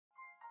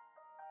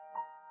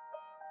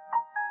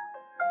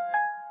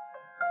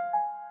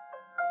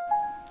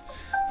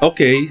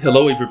Okay,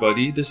 hello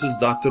everybody. This is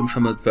Dr.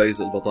 Muhammad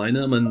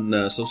Bataineh. I'm an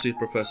associate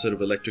professor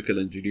of electrical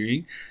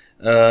engineering.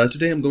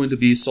 Today I'm going to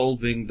be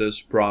solving this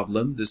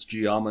problem, this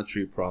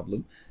geometry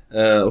problem.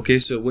 Okay,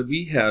 so what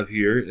we have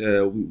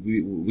here,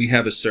 we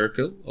have a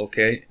circle,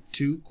 okay,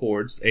 two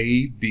chords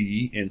A,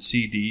 B, and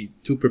C, D,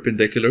 two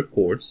perpendicular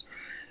chords.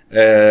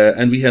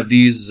 And we have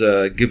these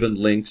given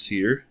lengths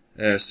here,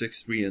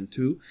 6, 3, and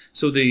 2.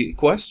 So the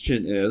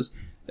question is,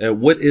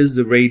 what is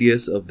the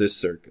radius of this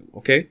circle,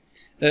 okay?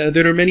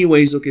 There are many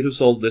ways, okay, to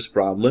solve this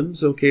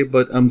problems, okay,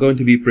 but I'm going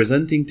to be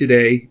presenting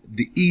today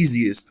the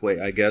easiest way,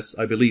 I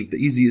believe the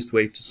easiest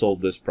way to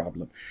solve this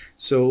problem.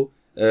 So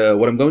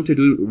what I'm going to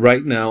do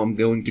right now, I'm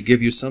going to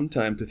give you some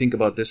time to think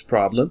about this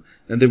problem,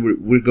 and then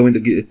we're going to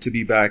get to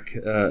be back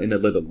in a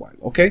little while,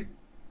 okay?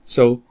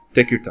 So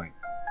take your time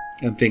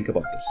and think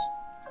about this.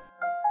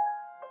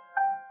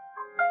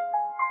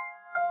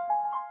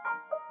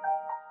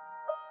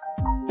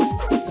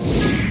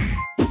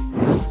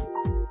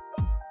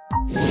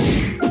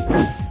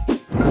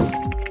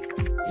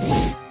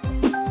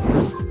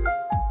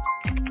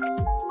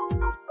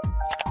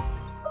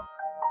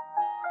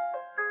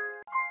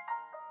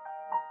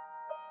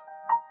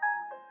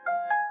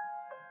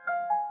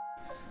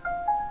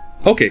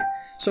 Okay,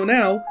 so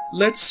now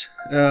let's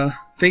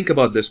think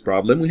about this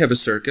problem. We have a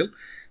circle,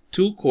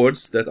 two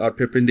chords that are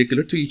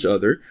perpendicular to each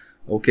other,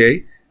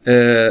 okay?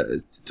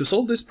 To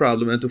solve this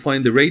problem and to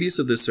find the radius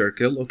of the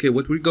circle, okay,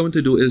 what we're going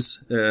to do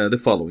is the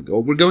following.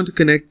 Or we're going to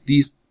connect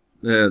these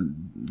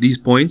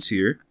points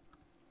here.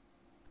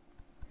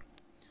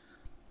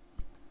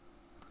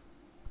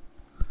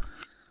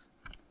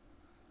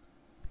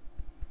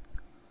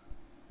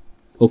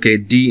 Okay,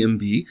 D and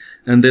B,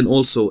 and then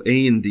also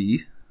A and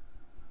D.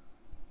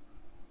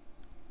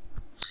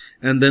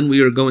 And then we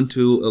are going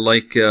to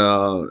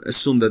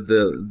assume that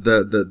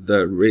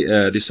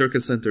the circle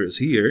center is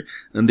here,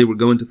 and they were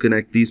going to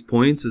connect these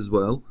points as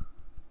well,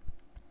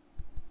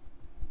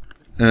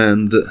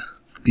 and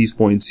these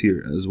points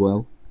here as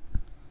well,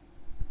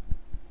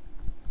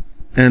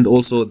 and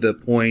also the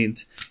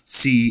point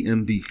C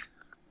and B.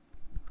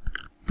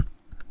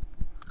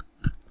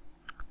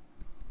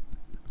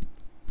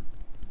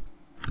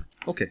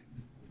 Okay.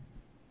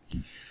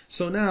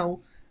 So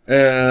now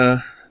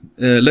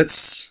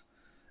let's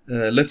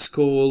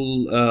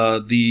call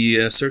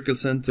the circle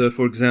center,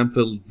 for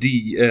example,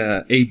 D,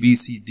 A, B,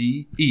 C,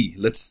 D, E.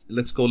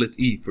 Let's call it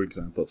E, for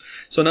example.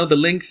 So now the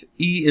length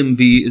E and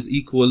B is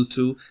equal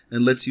to,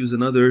 and let's use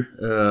another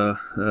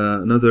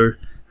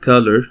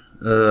color.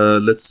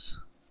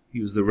 Let's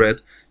use the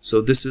red.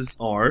 So this is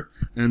R,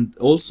 and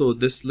also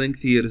this length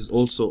here is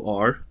also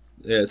R.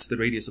 It's the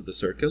radius of the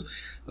circle,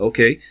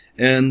 okay,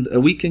 and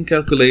we can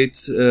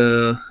calculate.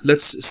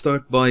 Let's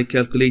start by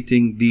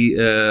calculating the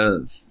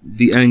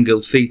angle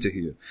theta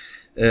here.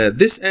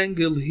 This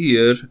angle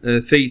here,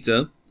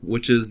 theta,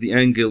 which is the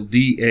angle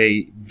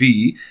DAB,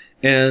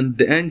 and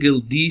the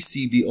angle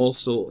DCB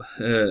also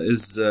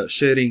is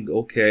sharing,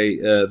 okay,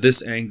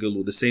 this angle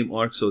with the same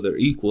arc, so they're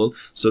equal.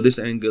 So this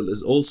angle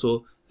is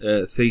also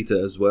theta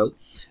as well,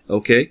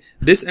 okay.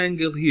 This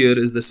angle here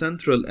is the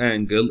central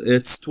angle.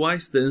 It's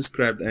twice the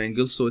inscribed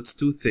angle, so it's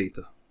 2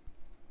 theta,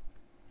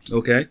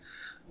 okay.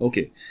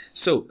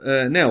 So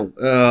now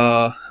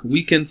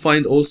we can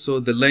find also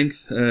the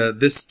length,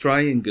 this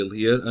triangle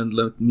here, and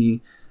let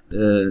me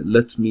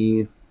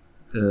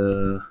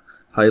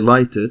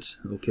highlight it,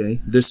 okay.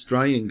 This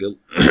triangle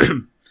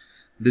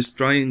this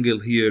triangle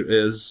here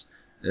is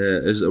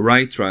a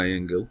right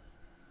triangle.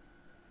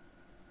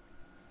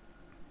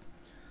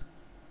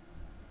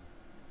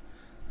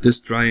 This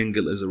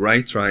triangle is a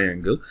right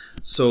triangle,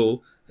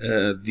 so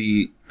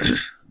the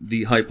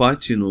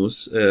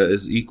hypotenuse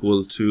is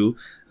equal to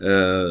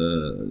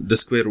the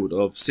square root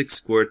of 6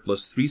 squared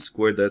plus 3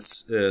 squared.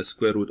 That's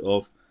square root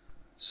of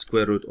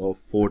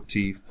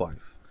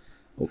 45.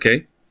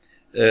 Okay.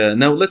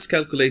 Now let's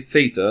calculate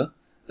theta.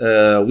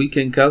 We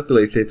can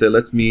calculate theta.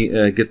 Let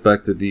me get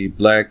back to the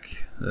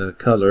black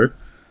color.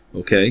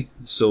 Okay.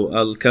 So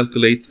I'll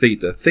calculate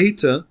theta.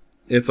 Theta,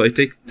 if I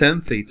take tan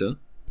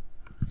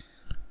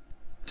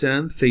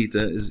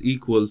theta is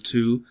equal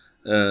to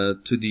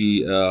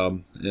the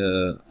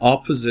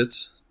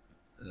opposite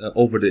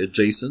over the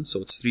adjacent, so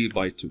it's 3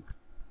 by 2.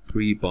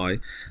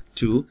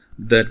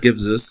 That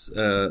gives us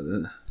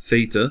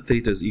theta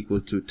is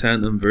equal to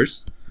tan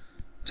inverse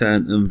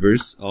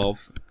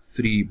of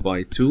 3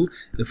 by 2.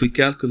 If we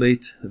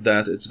calculate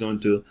that, it's going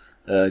to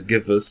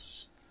give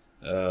us,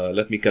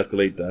 let me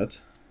calculate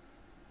that.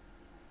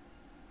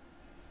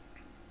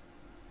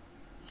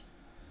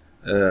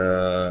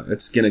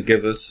 It's gonna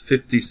give us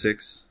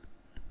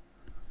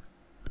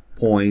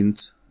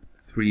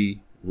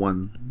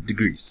 56.31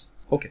 degrees.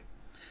 Okay,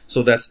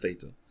 so that's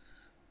theta.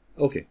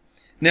 Okay,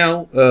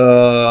 now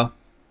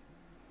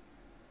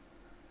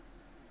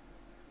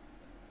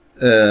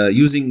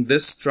using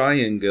this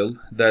triangle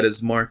that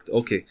is marked.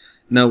 Okay,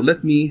 now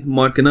let me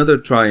mark another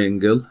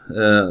triangle.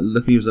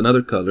 Let me use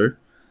another color,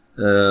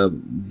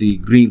 the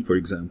green, for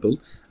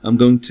example. I'm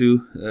going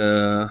to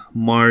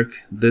mark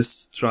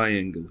this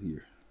triangle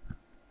here.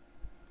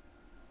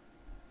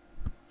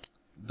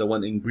 the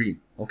one in green.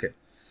 Okay.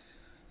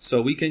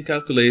 So we can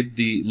calculate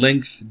the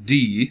length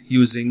D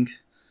using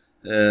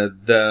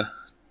the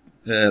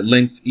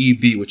length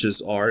EB, which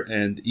is R,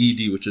 and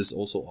ED, which is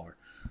also R.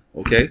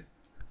 Okay.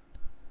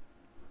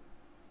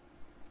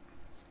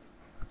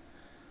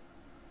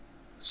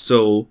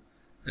 So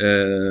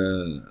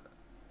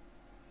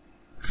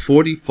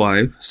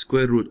 45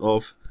 square root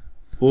of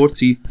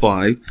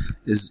 45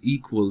 is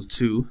equal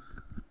to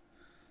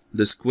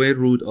the square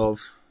root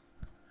of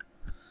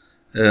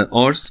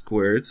R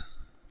squared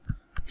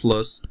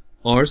plus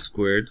R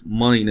squared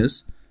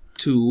minus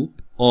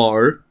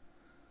 2R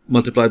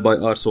multiplied by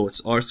R, so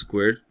it's R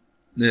squared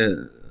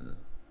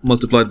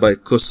multiplied by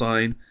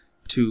cosine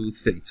 2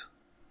 theta.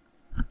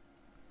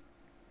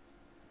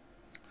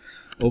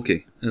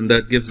 Okay, and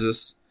that gives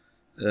us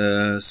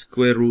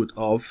square root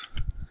of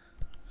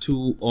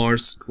 2R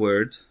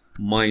squared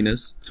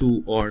minus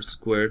 2R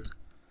squared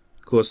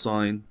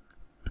cosine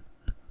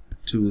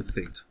 2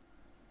 theta.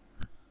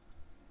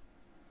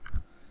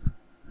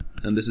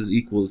 And this is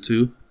equal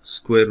to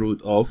square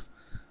root of,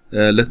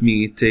 let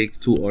me take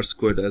 2R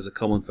squared as a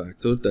common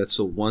factor, that's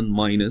so 1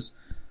 minus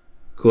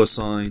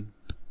cosine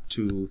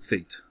 2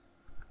 theta.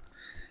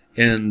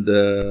 And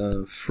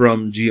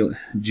from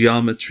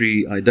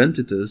geometry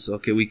identities,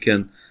 okay,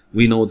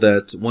 we know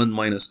that 1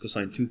 minus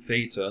cosine 2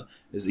 theta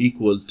is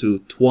equal to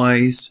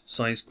twice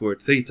sine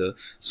squared theta.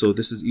 So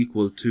this is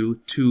equal to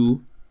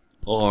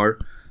 2R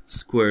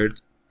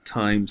squared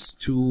times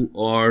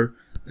 2R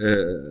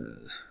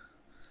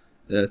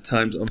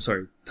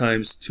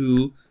times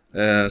 2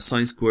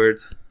 sine squared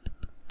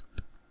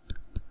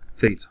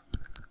theta.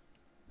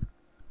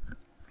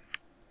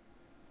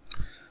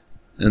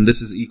 And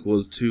this is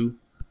equal to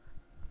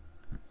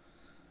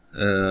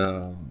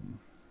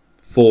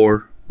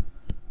 4R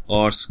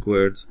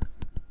squared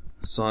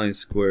sine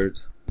squared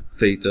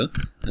theta,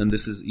 and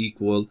this is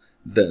equal,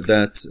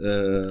 that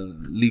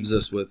leaves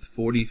us with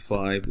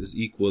 45 is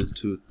equal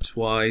to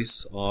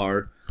twice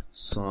R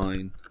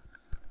sine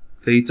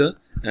theta,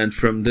 and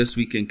from this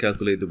we can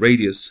calculate the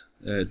radius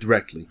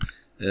directly.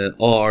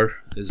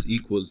 R is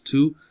equal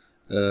to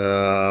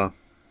the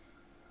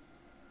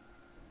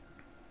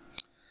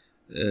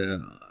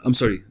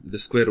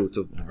square root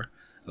of R.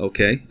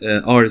 Okay,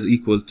 R is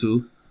equal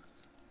to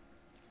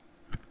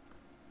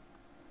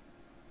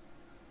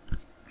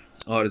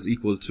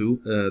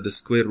the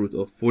square root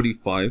of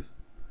 45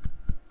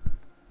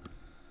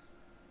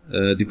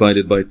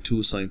 divided by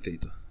 2 sine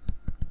theta,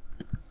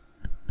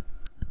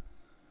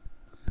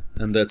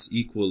 and that's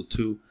equal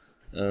to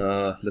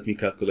let me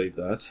calculate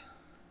that.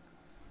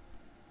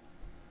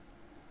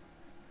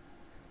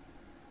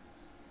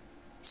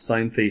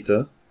 Sine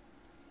theta,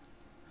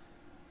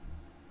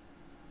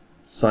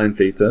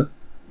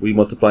 we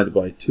multiply it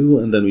by 2,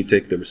 and then we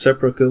take the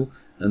reciprocal,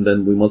 and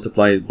then we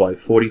multiply it by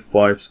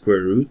 45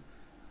 square root,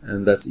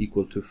 and that's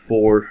equal to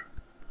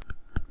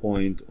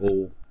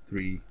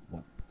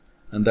 4.031.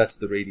 And that's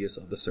the radius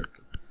of the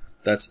circle.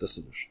 That's the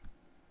solution.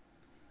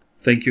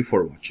 Thank you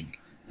for watching.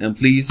 And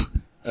please,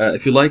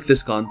 if you like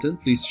this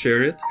content, please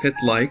share it,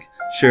 hit like,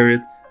 share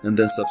it, and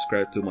then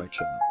subscribe to my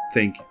channel.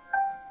 Thank you.